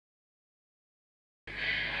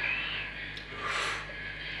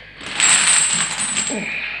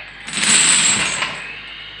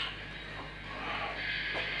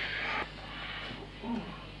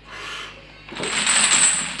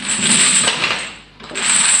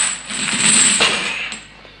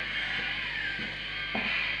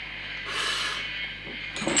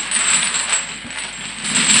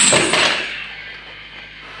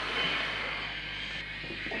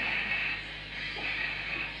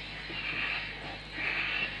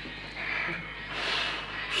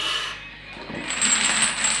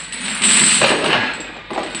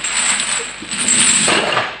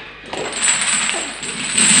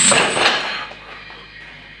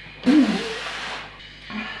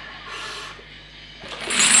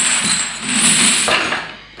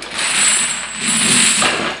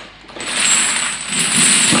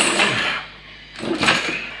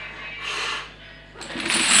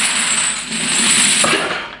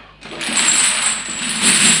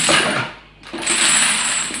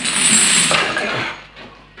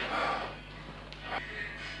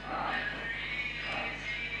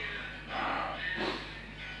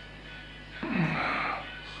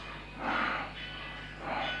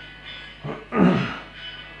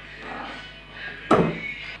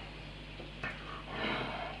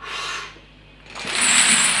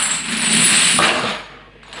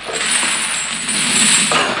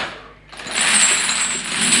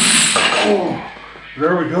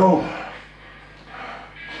There we go.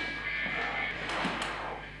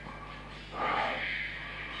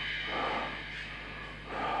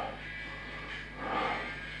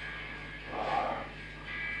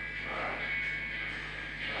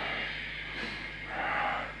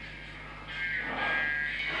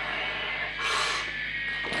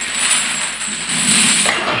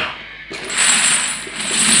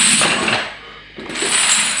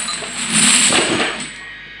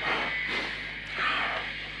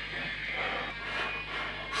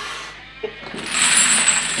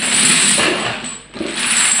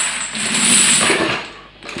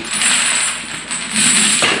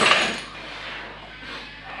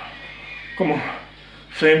 Come on,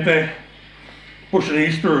 same thing, pushing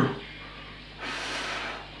these through.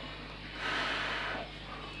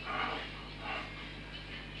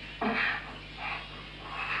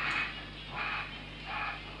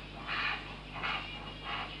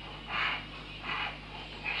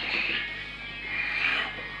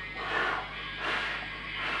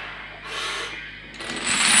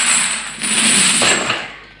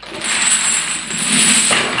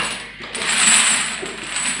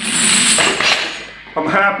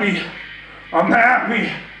 I'm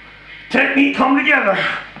happy. Technique come together.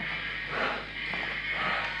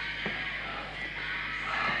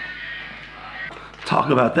 Talk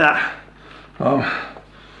about that.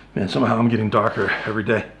 Man, somehow I'm getting darker every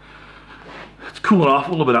day. It's cooling off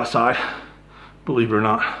a little bit outside. Believe it or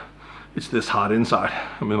not, it's this hot inside.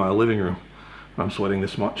 I'm in my living room. I'm sweating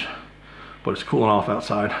this much, but it's cooling off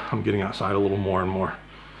outside. I'm getting outside a little more and more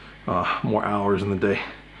hours in the day.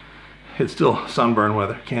 It's still sunburn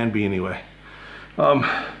weather, can be anyway.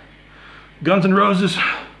 Guns N' Roses,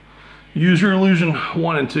 Use Your Illusion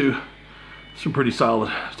 1 and 2, some pretty solid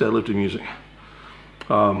deadlifting music.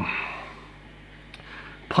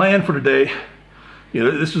 Plan for today,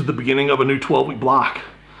 this is the beginning of a new 12-week block.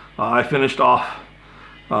 I finished off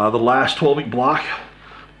the last 12-week block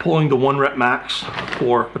pulling the 1 rep max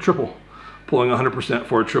for a triple, pulling 100%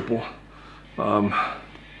 for a triple.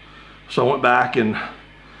 So I went back and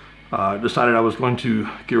decided I was going to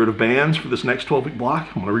get rid of bands for this next 12-week block.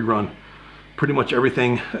 I'm going to rerun pretty much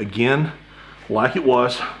everything again like it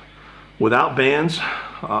was without bands.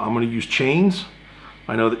 I'm going to use chains.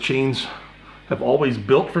 I know that chains have always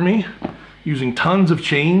built for me. Using tons of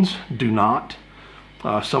chains do not.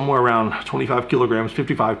 Somewhere around 25 kilograms,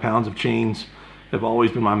 55 pounds of chains have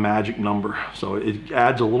always been my magic number. So it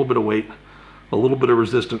adds a little bit of weight, a little bit of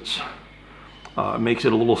resistance. Makes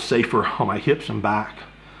it a little safer on my hips and back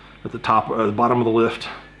at the bottom of the lift.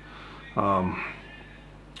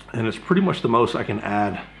 And it's pretty much the most I can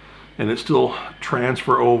add, and it still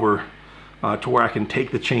transfer over to where I can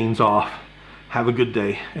take the chains off, have a good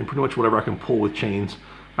day, and pretty much whatever I can pull with chains,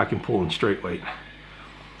 I can pull in straight weight.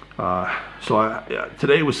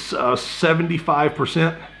 Today was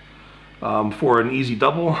 75% for an easy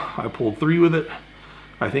double. I pulled 3 with it.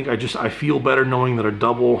 I think I feel better knowing that a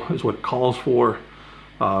double is what it calls for,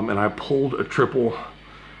 and I pulled a triple,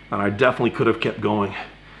 and I definitely could have kept going.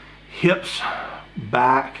 Hips,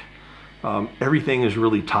 back, everything is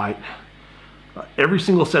really tight. Every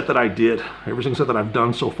single set that I did, every single set that I've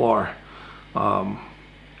done so far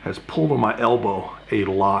has pulled on my elbow a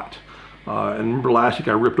lot. And remember last week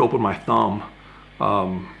I ripped open my thumb,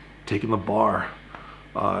 taking the bar,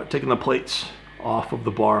 taking the plates off of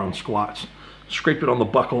the bar on squats. Scrape it on the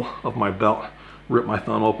buckle of my belt, rip my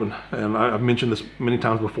thumb open. And I've mentioned this many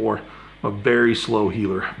times before, I'm a very slow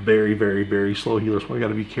healer, very, very, very slow healer. So I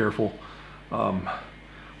gotta be careful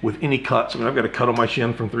with any cuts. I mean, I've got a cut on my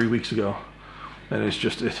shin from 3 weeks ago, and it's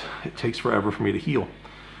just, it takes forever for me to heal.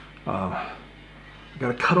 I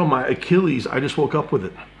got a cut on my Achilles. I just woke up with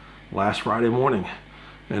it last Friday morning,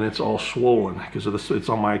 and it's all swollen because of this. It's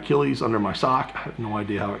on my Achilles under my sock. I have no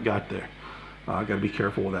idea how it got there. I got to be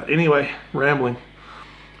careful with that. Anyway, rambling.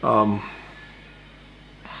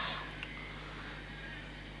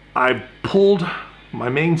 I pulled my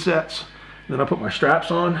main sets, then I put my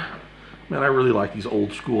straps on. Man, I really like these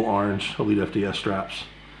old school orange Elite FTS straps.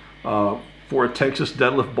 For a Texas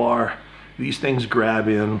deadlift bar, these things grab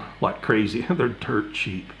in like crazy. They're dirt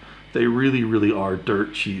cheap. They really, really are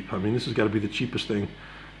dirt cheap. I mean, this has got to be the cheapest thing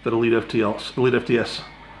that Elite FTS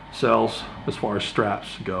sells as far as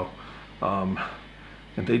straps go. And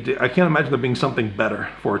I can't imagine there being something better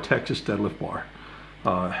for a Texas deadlift bar.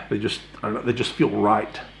 They just, I don't know, they just feel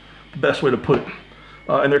right. The best way to put it.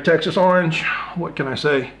 And they're Texas orange. What can I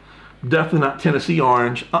say? Definitely not Tennessee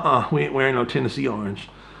orange. We ain't wearing no Tennessee orange.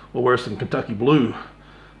 We'll wear some Kentucky blue.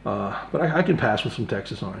 But I can pass with some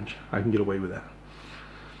Texas orange. I can get away with that.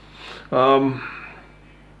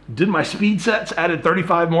 Did my speed sets, added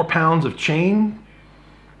 35 more pounds of chain.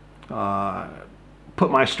 Put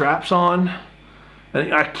my straps on.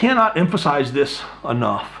 And I cannot emphasize this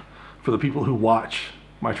enough for the people who watch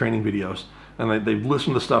my training videos and they've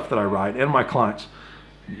listened to stuff that I write and my clients.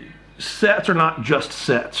 Sets are not just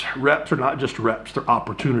sets. Reps are not just reps. They're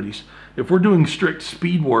opportunities. If we're doing strict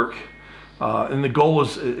speed work, and the goal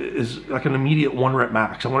is like an immediate 1 rep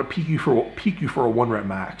max. I want to peak you for a 1 rep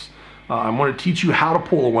max. I want to teach you how to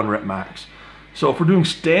pull a 1 rep max. So if we're doing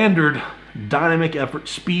standard dynamic effort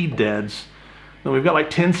speed deads, then we've got like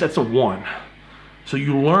 10 sets of 1. So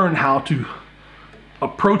you learn how to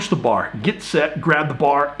approach the bar, get set, grab the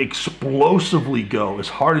bar, explosively go as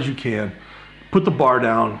hard as you can, put the bar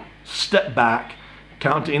down, step back,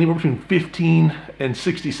 count to anywhere between 15 and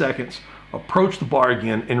 60 seconds, approach the bar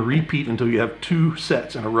again, and repeat until you have 2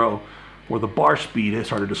 sets in a row where the bar speed has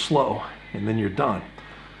started to slow, and then you're done.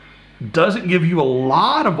 Doesn't give you a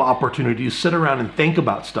lot of opportunity to sit around and think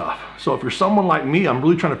about stuff. So if you're someone like me, I'm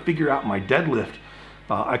really trying to figure out my deadlift.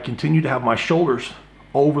 I continue to have my shoulders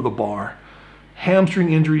over the bar.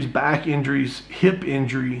 Hamstring injuries, back injuries, hip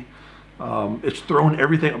injury. It's thrown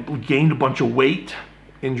everything, gained a bunch of weight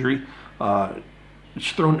injury.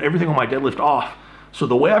 It's thrown everything on my deadlift off. So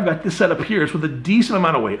the way I've got this set up here is with a decent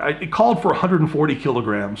amount of weight. It called for 140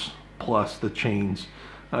 kilograms plus the chains.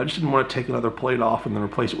 I just didn't want to take another plate off and then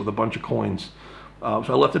replace it with a bunch of coins. So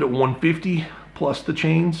I left it at 150 plus the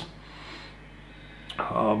chains.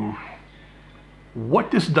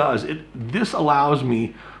 What this does, this allows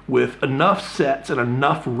me with enough sets and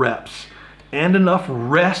enough reps and enough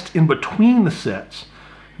rest in between the sets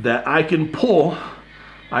that I can pull,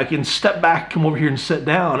 I can step back, come over here and sit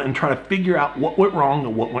down and try to figure out what went wrong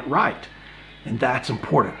and what went right. And that's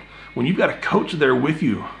important. When you've got a coach there with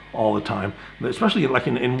you all the time, especially like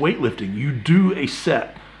in weightlifting, you do a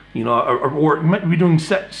set, you know, or you might be doing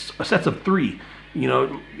sets of 3. You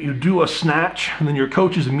know, you do a snatch and then your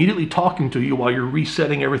coach is immediately talking to you while you're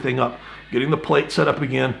resetting everything up, getting the plate set up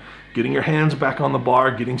again, getting your hands back on the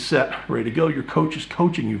bar, getting set, ready to go. Your coach is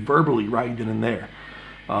coaching you verbally right then and there.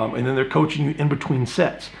 And then they're coaching you in between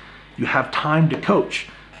sets. You have time to coach.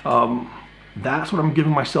 That's what I'm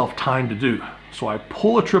giving myself time to do. So I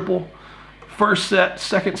pull a triple, first set,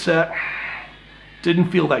 second set,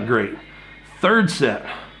 didn't feel that great. Third set,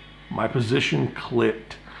 my position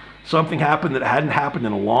clicked. Something happened that hadn't happened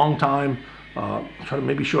in a long time. Try to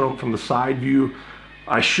maybe show it from the side view.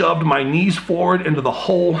 I shoved my knees forward into the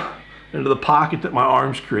hole, into the pocket that my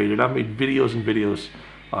arms created. I've made videos and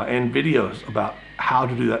videos about how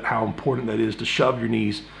to do that, how important that is to shove your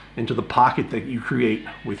knees into the pocket that you create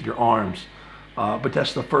with your arms. But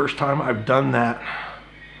that's the first time I've done that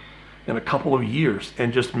in a couple of years,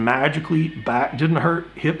 and just magically back didn't hurt,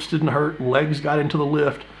 hips didn't hurt, legs got into the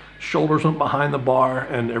lift, shoulders went behind the bar,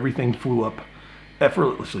 and everything flew up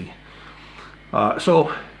effortlessly.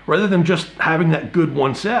 So rather than just having that good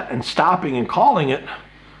 1 set and stopping and calling it,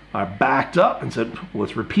 I backed up and said, well,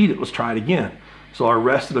 let's repeat it, let's try it again. So I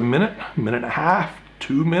rested a minute, minute and a half,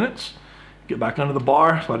 2 minutes, get back under the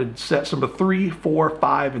bar. So I did sets number 3, 4,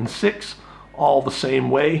 5, and 6, all the same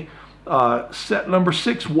way. Set number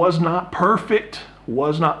 6 was not perfect,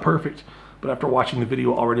 but after watching the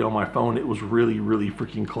video already on my phone, it was really, really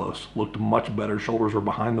freaking close. Looked much better, shoulders were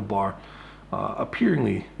behind the bar,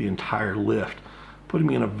 appearingly the entire lift, putting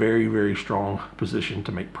me in a very, very strong position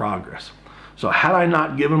to make progress. So had I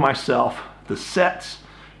not given myself the sets,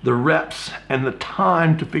 the reps, and the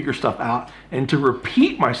time to figure stuff out and to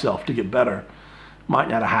repeat myself to get better, might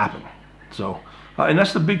not have happened. So, and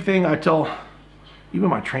that's the big thing I tell even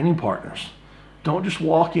my training partners. Don't just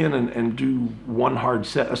walk in and do one hard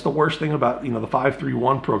set. That's the worst thing about, the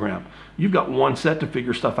 5-3-1 program. You've got one set to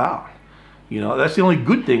figure stuff out. That's the only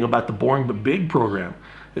good thing about the boring but big program.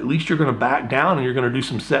 At least you're going to back down and you're going to do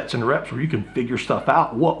some sets and reps where you can figure stuff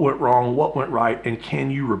out. What went wrong, what went right, and can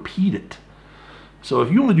you repeat it? So if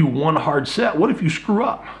you only do one hard set, what if you screw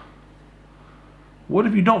up? What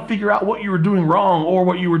if you don't figure out what you were doing wrong or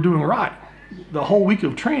what you were doing right? The whole week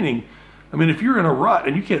of training, I mean, if you're in a rut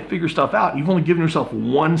and you can't figure stuff out, you've only given yourself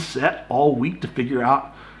one set all week to figure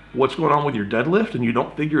out what's going on with your deadlift, and you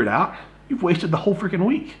don't figure it out, you've wasted the whole freaking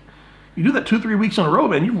week. You do that 2-3 weeks in a row,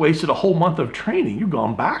 man, you've wasted a whole month of training. You've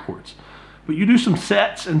gone backwards. But you do some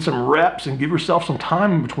sets and some reps and give yourself some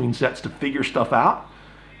time in between sets to figure stuff out,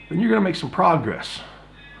 then you're gonna make some progress.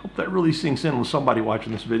 Hope that really sinks in with somebody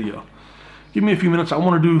watching this video. Give me a few minutes. I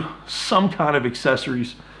wanna do some kind of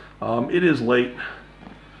accessories. It is late,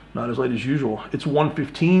 not as late as usual. It's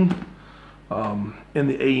 1:15 in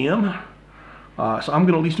the AM. So I'm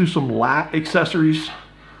gonna at least do some lat accessories.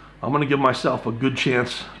 I'm gonna give myself a good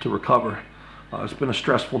chance to recover. It's been a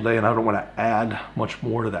stressful day and I don't wanna add much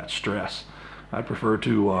more to that stress. I prefer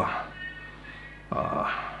to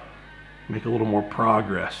make a little more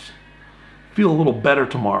progress. Feel a little better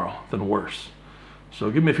tomorrow than worse.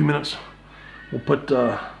 So give me a few minutes. We'll put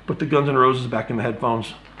the Guns N' Roses back in the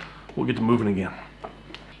headphones. We'll get to moving again.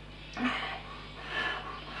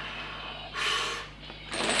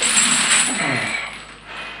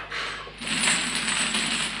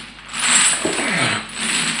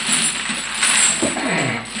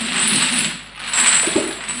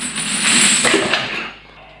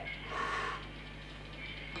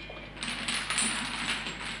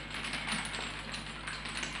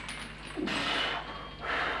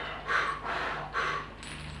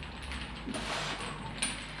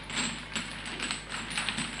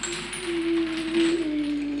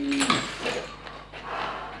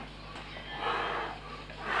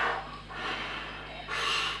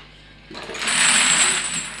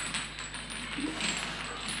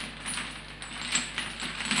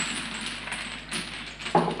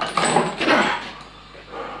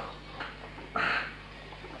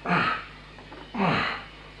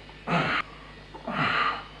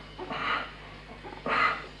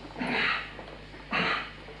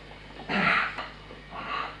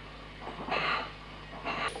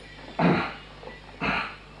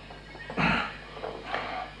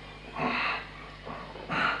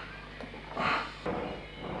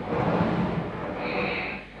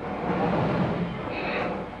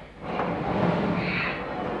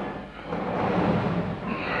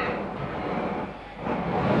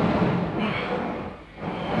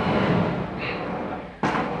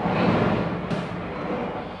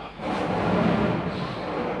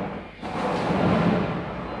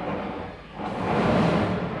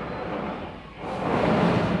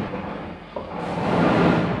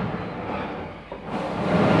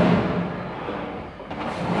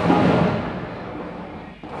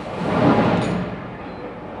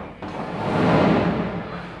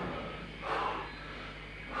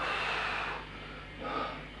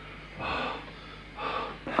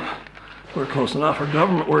 We're close enough for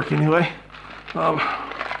government work anyway. Man,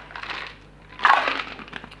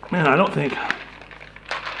 I don't think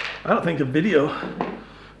the video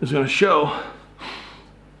is going to show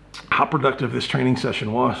how productive this training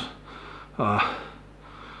session was. Let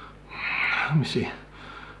me see.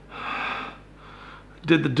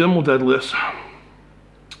 Did the Dimmel deadlifts. I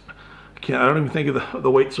don't even think of the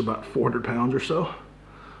weight's about 400 pounds or so.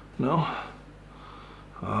 No.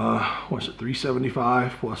 What's it?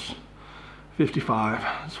 375 plus 55,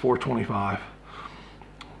 it's 425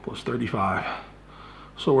 plus 35.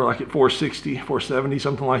 So we're like at 460, 470,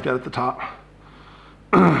 something like that at the top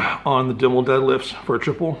on the Dimmel deadlifts for a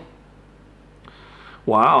triple.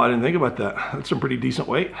 Wow, I didn't think about that. That's some pretty decent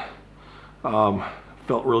weight.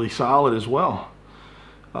 Felt really solid as well.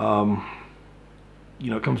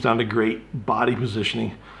 It comes down to great body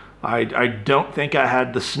positioning. I don't think I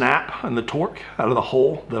had the snap and the torque out of the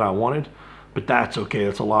hole that I wanted. But that's okay.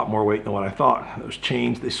 That's a lot more weight than what I thought. Those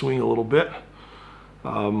chains, they swing a little bit.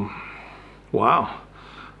 Wow.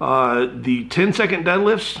 The 10-second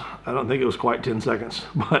deadlifts, I don't think it was quite 10 seconds,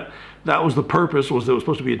 but that was the purpose, was it was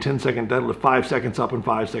supposed to be a 10-second deadlift, 5 seconds up and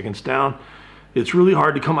 5 seconds down. It's really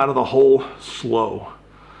hard to come out of the hole slow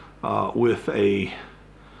with I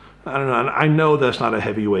don't know, I know that's not a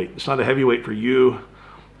heavy weight. It's not a heavy weight for you.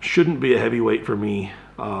 Shouldn't be a heavy weight for me.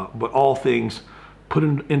 but all things put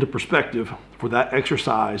into perspective for that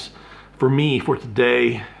exercise, for me, for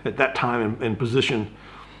today, at that time in position,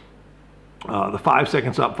 the 5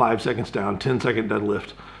 seconds up, 5 seconds down, 10-second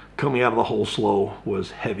deadlift, coming out of the hole slow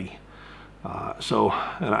was heavy.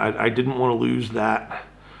 And I didn't want to lose that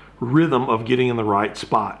rhythm of getting in the right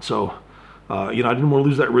spot. So, I didn't want to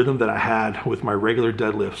lose that rhythm that I had with my regular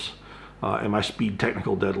deadlifts and my speed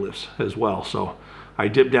technical deadlifts as well. So I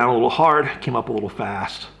dipped down a little hard, came up a little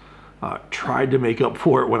fast, tried to make up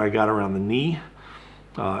for it when I got around the knee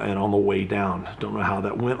and on the way down. Don't know how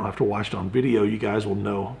that went. I'll have to watch it on video. You guys will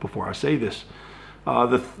know before I say this.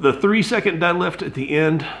 The 3-second deadlift at the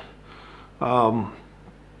end,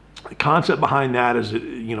 the concept behind that is,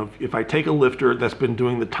 if I take a lifter that's been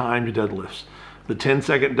doing the timed deadlifts, the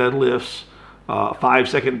 10-second deadlifts,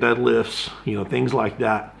 5-second deadlifts, things like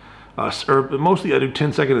that, or mostly I do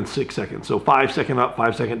 10-second and 6-second. So 5-second up,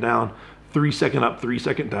 5-second down, 3-second up,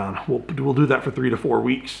 3-second down. We'll do that for 3 to 4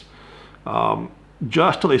 weeks,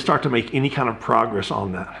 just till they start to make any kind of progress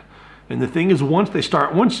on that. And the thing is,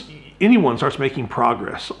 once anyone starts making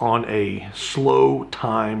progress on a slow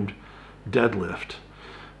timed deadlift,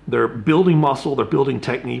 they're building muscle, they're building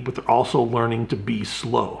technique, but they're also learning to be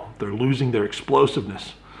slow. They're losing their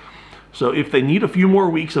explosiveness. So if they need a few more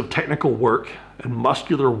weeks of technical work and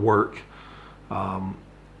muscular work,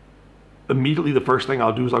 immediately the first thing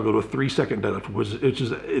I'll do is I'll go to a 3-second deadlift, which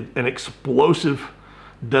is an explosive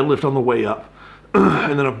deadlift on the way up,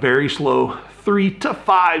 and then a very slow 3 to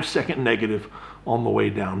 5 second negative on the way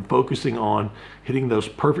down, focusing on hitting those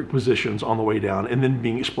perfect positions on the way down and then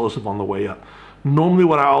being explosive on the way up. Normally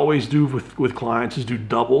what I always do with clients is do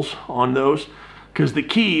doubles on those, because the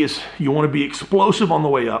key is you want to be explosive on the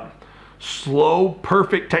way up, slow,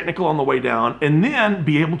 perfect technical on the way down, and then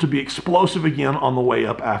be able to be explosive again on the way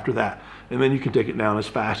up after that. And then you can take it down as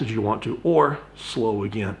fast as you want to, or slow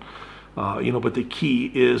again. But the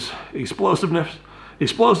key is explosiveness.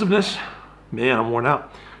 Man, I'm worn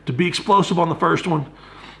out. To be explosive on the first one,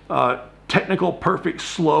 technical, perfect,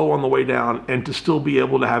 slow on the way down, and to still be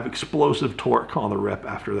able to have explosive torque on the rep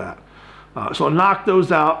after that. So I knocked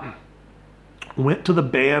those out, went to the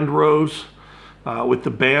band rows. With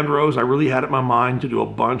the band rows, I really had it in my mind to do a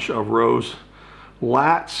bunch of rows.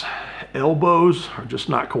 Lats, elbows are just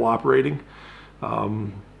not cooperating. My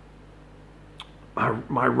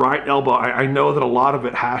right elbow, I know that a lot of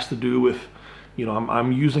it has to do with,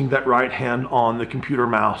 I'm using that right hand on the computer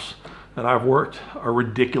mouse, and I've worked a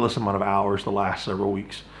ridiculous amount of hours the last several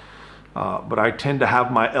weeks. But I tend to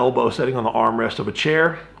have my elbow sitting on the armrest of a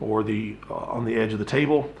chair or on the edge of the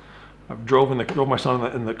table. I've drove my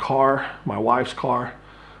son in the car, my wife's car,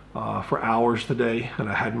 for hours today, and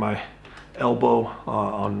I had my elbow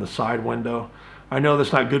on the side window. I know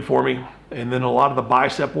that's not good for me. And then a lot of the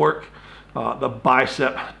bicep work, the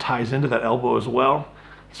bicep ties into that elbow as well.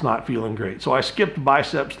 It's not feeling great. So I skipped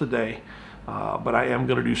biceps today, but I am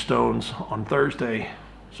gonna do stones on Thursday,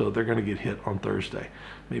 so they're gonna get hit on Thursday.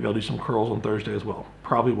 Maybe I'll do some curls on Thursday as well.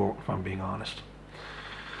 Probably won't, if I'm being honest.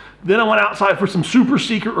 Then I went outside for some super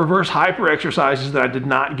secret reverse hyper exercises that I did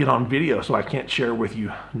not get on video, so I can't share with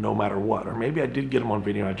you no matter what. Or maybe I did get them on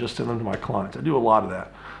video, I just send them to my clients. I do a lot of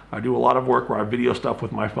that. I do a lot of work where I video stuff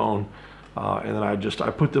with my phone, and then I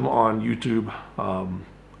put them on YouTube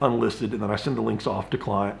unlisted, and then I send the links off to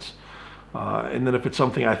clients. And then if it's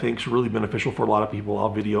something I think is really beneficial for a lot of people, I'll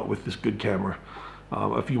video it with this good camera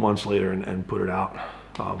a few months later and put it out.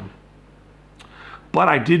 But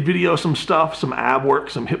I did video some stuff, some ab work,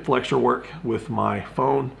 some hip flexor work with my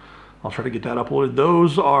phone. I'll try to get that uploaded.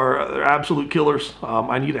 They're absolute killers.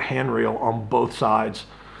 I need a handrail on both sides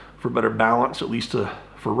for better balance, at least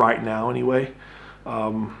for right now anyway.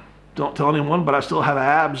 Don't tell anyone, but I still have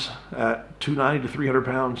abs at 290 to 300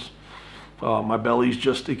 pounds. My belly's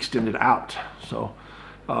just extended out. So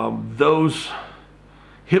those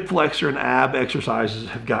hip flexor and ab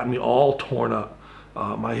exercises have gotten me all torn up.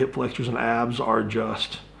 My hip flexors and abs are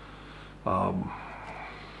just, man,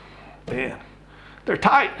 they're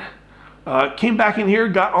tight. Came back in here,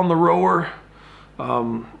 got on the rower,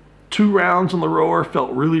 2 rounds on the rower,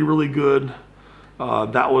 felt really, really good.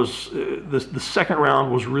 That was, the second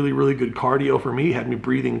round was really, really good cardio for me. Had me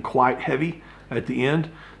breathing quite heavy at the end,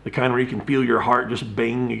 the kind where you can feel your heart just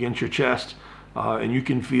banging against your chest, and you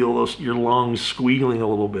can feel your lungs squealing a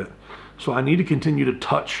little bit. So I need to continue to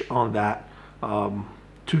touch on that 2,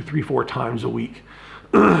 3, 4 times a week,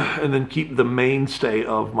 and then keep the mainstay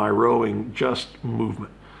of my rowing just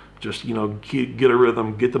movement. Just, get a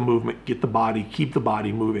rhythm, get the movement, get the body, keep the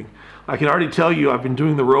body moving. I can already tell you I've been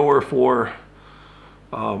doing the rower for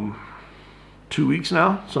 2 weeks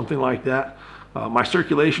now, something like that. My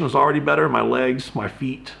circulation was already better. My legs, my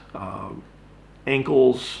feet,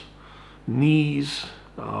 ankles, knees.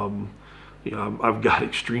 I've got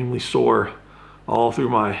extremely sore all through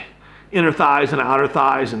my inner thighs and outer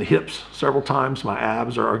thighs and hips several times. My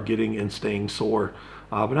abs are getting and staying sore,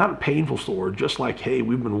 but not a painful sore, just like, hey,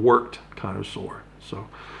 we've been worked kind of sore. So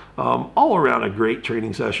all around a great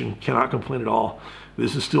training session. Cannot complain at all.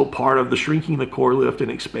 This is still part of the shrinking the core lift and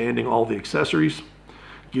expanding all the accessories.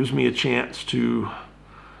 Gives me a chance to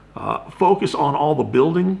focus on all the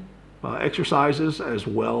building exercises, as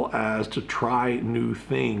well as to try new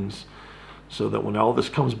things, so that when all this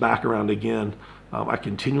comes back around again, I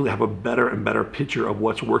continually have a better and better picture of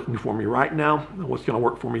what's working for me right now and what's going to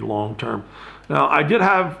work for me long term. Now, I did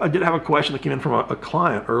have a question that came in from a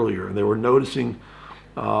client earlier, and they were noticing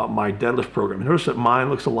my deadlift program. Notice that mine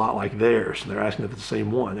looks a lot like theirs, and they're asking if it's the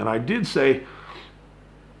same one. And I did say,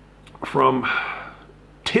 from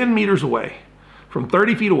 10 meters away, from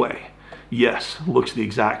 30 feet away, yes, looks the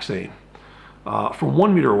exact same. From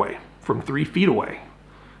 1 meter away, from 3 feet away,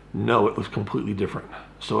 no, it looks completely different.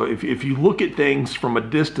 So if you look at things from a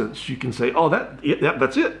distance, you can say, oh,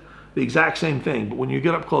 that's it, the exact same thing. But when you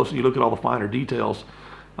get up close and you look at all the finer details,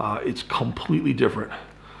 it's completely different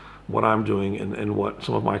what I'm doing and what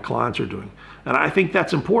some of my clients are doing. And I think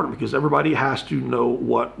that's important, because everybody has to know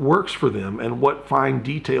what works for them and what fine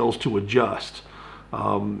details to adjust.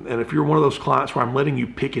 And if you're one of those clients where I'm letting you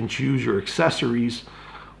pick and choose your accessories,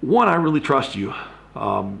 one, I really trust you.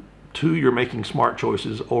 Two, you're making smart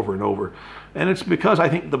choices over and over. And it's because I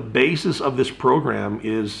think the basis of this program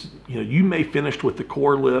is, you may finish with the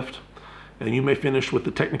core lift, and you may finish with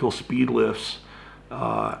the technical speed lifts,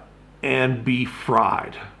 and be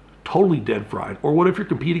fried, totally dead fried. Or what if you're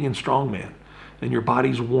competing in strongman and your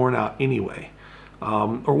body's worn out anyway?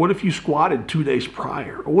 Or what if you squatted 2 days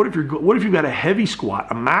prior? Or what if you've got a heavy squat,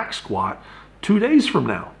 a max squat, 2 days from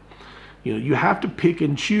now? You have to pick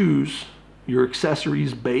and choose your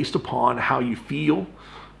accessories based upon how you feel,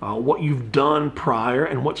 what you've done prior,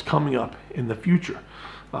 and what's coming up in the future.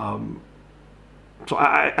 So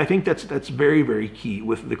I think that's very, very key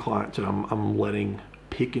with the clients that I'm letting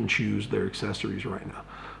pick and choose their accessories right now.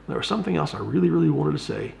 There was something else I really, really wanted to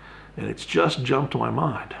say, and it's just jumped to my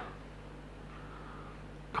mind.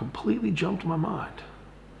 Completely jumped to my mind.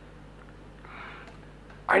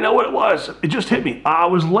 I know what it was. It just hit me. I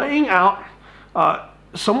was laying out.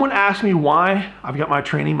 Someone asked me why I've got my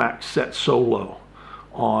training max set so low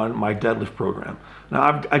on my deadlift program.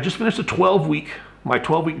 Now, I just finished my 12-week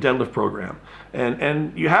deadlift program.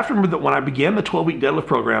 And you have to remember that when I began the 12-week deadlift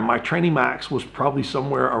program, my training max was probably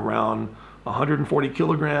somewhere around 140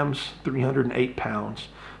 kilograms, 308 pounds.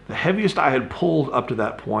 The heaviest I had pulled up to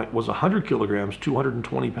that point was 100 kilograms,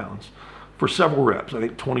 220 pounds for several reps. I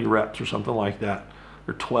think 20 reps or something like that,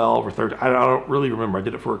 or 12 or 30. I don't really remember. I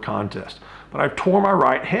did it for a contest. But I tore my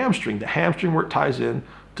right hamstring, the hamstring where it ties in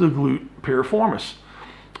to the glute piriformis.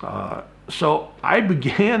 So I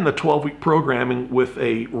began the 12-week programming with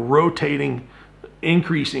a rotating,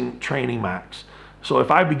 increasing training max. So if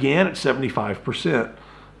I began at 75%,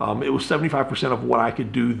 it was 75% of what I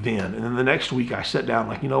could do then. And then the next week I sat down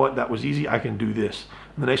like, you know what, that was easy, I can do this.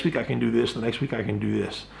 And the next week I can do this, the next week I can do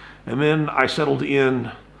this. And then I settled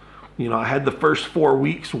in, I had the first 4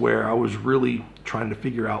 weeks where I was really trying to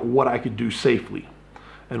figure out what I could do safely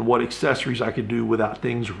and what accessories I could do without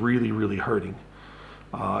things really, really hurting.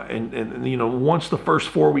 And once the first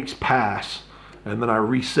 4 weeks pass, and then I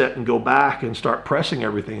reset and go back and start pressing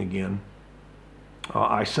everything again,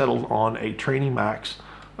 I settled on a training max.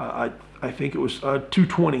 I think it was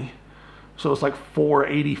 220, so it's like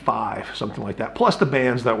 485, something like that, plus the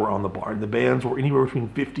bands that were on the bar. And the bands were anywhere between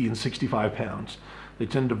 50 and 65 pounds. They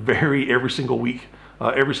tend to vary every single week.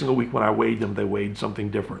 Every single week when I weighed them, they weighed something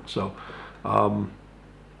different. So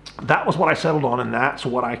that was what I settled on, and that's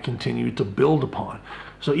what I continued to build upon.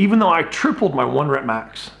 So even though I tripled my 1 rep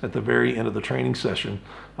max at the very end of the training session,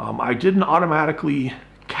 I didn't automatically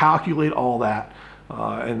calculate all that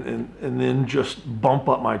and then just bump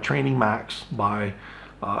up my training max by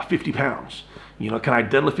 50 pounds. Can I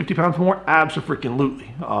deadlift 50 pounds more?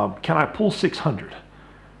 Abso-freaking-lutely. Can I pull 600?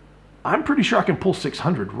 I'm pretty sure I can pull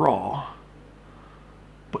 600 raw,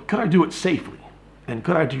 but could I do it safely? And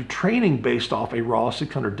could I do training based off a raw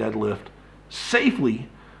 600 deadlift safely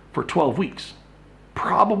for 12 weeks?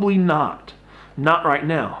 Probably not. Not right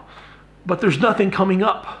now. But there's nothing coming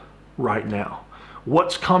up right now.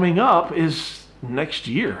 What's coming up is next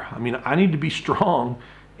year. I mean, I need to be strong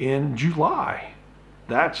in July.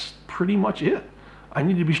 That's pretty much it. I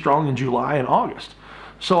need to be strong in July and August.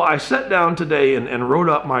 So I sat down today and wrote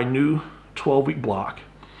up my new 12-week block.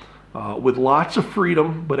 with lots of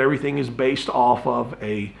freedom, but everything is based off of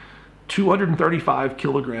a 235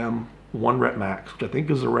 kilogram 1 rep max, which I think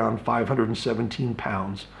is around 517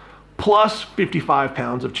 pounds, plus 55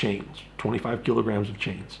 pounds of chains, 25 kilograms of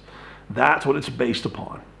chains. That's what it's based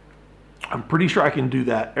upon. I'm pretty sure I can do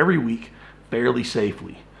that every week fairly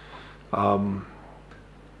safely. I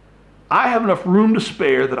have enough room to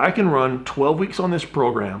spare that I can run 12 weeks on this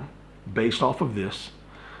program based off of this.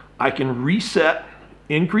 I can reset,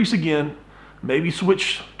 increase again, maybe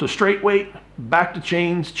switch to straight weight, back to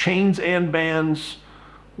chains, chains and bands,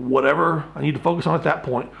 whatever I need to focus on at that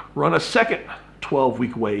point. Run a second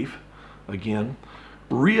 12-week wave again.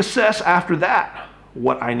 Reassess after that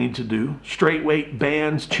what I need to do. Straight weight,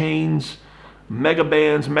 bands, chains, mega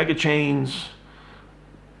bands, mega chains,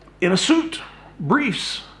 in a suit,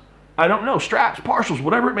 briefs, I don't know, straps, partials,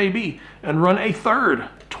 whatever it may be, and run a third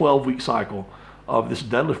 12-week cycle of this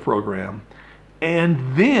deadlift program.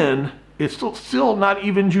 And then it's still not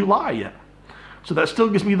even July yet. So that still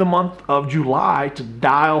gives me the month of July to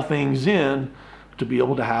dial things in to be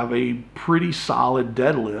able to have a pretty solid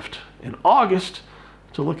deadlift in August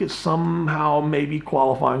to look at somehow maybe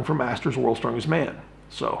qualifying for Masters World's Strongest Man.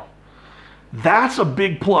 So that's a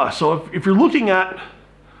big plus. So if you're looking at,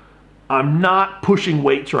 I'm not pushing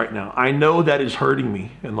weights right now. I know that is hurting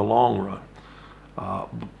me in the long run.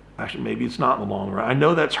 Actually, maybe it's not in the long run. I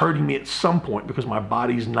know that's hurting me at some point because my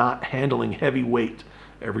body's not handling heavy weight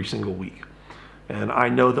every single week. And I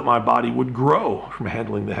know that my body would grow from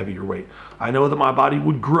handling the heavier weight. I know that my body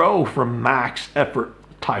would grow from max effort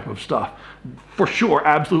type of stuff. For sure,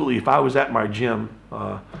 absolutely, if I was at my gym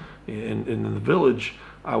in the village,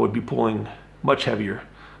 I would be pulling much heavier.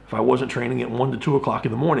 If I wasn't training at 1 to 2 o'clock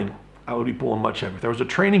in the morning, I would be pulling much heavier. If there was a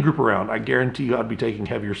training group around, I guarantee you I'd be taking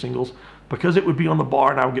heavier singles because it would be on the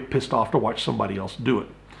bar and I would get pissed off to watch somebody else do it.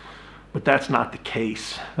 But that's not the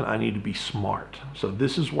case, and I need to be smart. So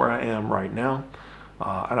this is where I am right now,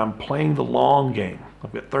 and I'm playing the long game.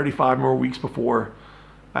 I've got 35 more weeks before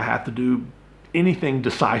I have to do anything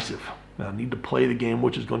decisive. And I need to play the game,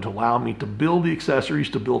 which is going to allow me to build the accessories,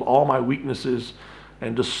 to build all my weaknesses,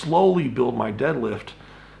 and to slowly build my deadlift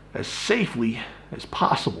as safely as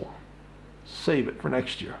possible. Save it for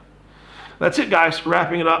next year. That's it, guys.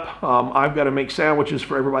 Wrapping it up. I've got to make sandwiches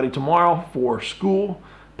for everybody tomorrow for school.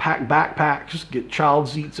 Pack backpacks, get child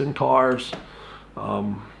seats in cars.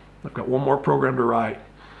 I've got one more program to write.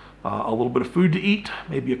 A little bit of food to eat,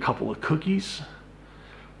 maybe a couple of cookies,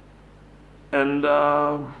 and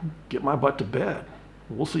get my butt to bed.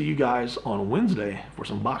 We'll see you guys on Wednesday for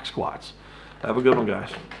some box squats. Have a good one, guys.